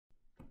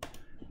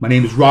My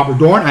name is Robert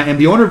Dorn. I am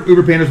the owner of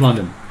Uber Painters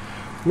London.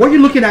 What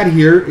you're looking at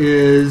here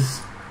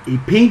is a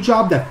paint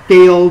job that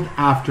failed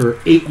after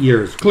 8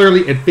 years.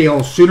 Clearly it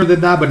failed sooner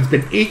than that, but it's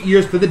been 8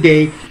 years to the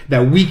day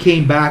that we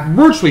came back,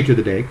 virtually to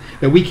the day,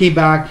 that we came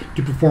back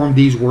to perform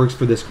these works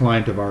for this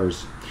client of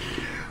ours.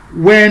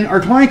 When our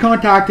client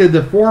contacted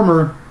the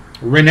former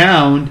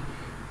renowned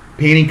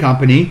painting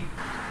company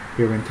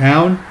here in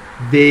town,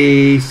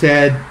 they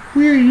said,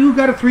 you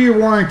got a 3-year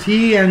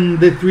warranty and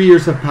the 3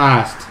 years have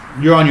passed.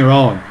 You're on your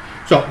own.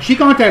 So she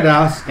contacted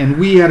us and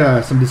we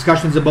had some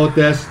discussions about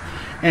this.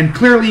 And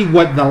clearly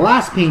what the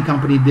last paint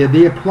company did,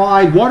 they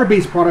applied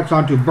water-based products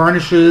onto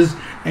varnishes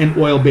and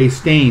oil-based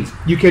stains.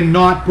 You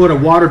cannot put a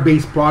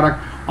water-based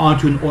product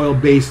onto an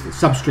oil-based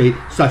substrate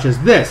such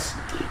as this.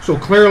 So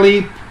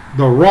clearly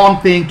the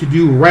wrong thing to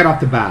do right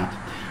off the bat.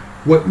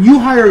 When you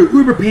hire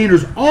Uber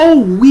Painters,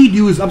 all we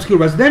do is upscale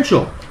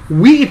residential.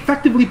 We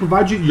effectively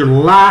provide you your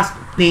last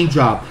paint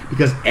job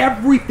because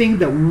everything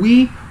that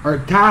we are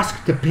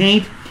tasked to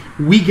paint,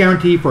 we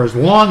guarantee for as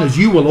long as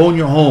you will own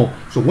your home.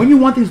 So when you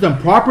want things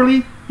done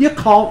properly, you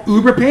call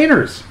Uber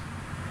Painters.